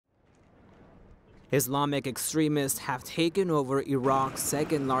Islamic extremists have taken over Iraq's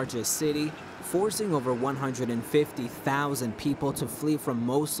second-largest city, forcing over 150,000 people to flee from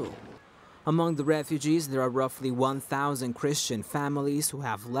Mosul. Among the refugees, there are roughly 1,000 Christian families who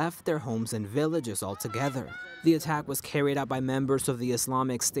have left their homes and villages altogether. The attack was carried out by members of the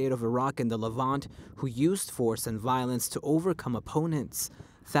Islamic State of Iraq in the Levant, who used force and violence to overcome opponents.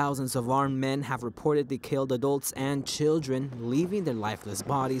 Thousands of armed men have reportedly killed adults and children, leaving their lifeless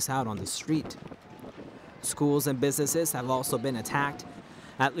bodies out on the street. Schools and businesses have also been attacked.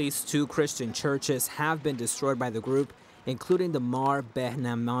 At least 2 Christian churches have been destroyed by the group, including the Mar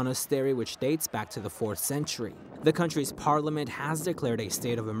Behnam Monastery, which dates back to the 4th century. The country's parliament has declared a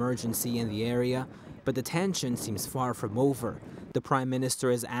state of emergency in the area, but the tension seems far from over. The prime minister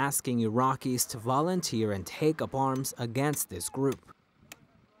is asking Iraqis to volunteer and take up arms against this group.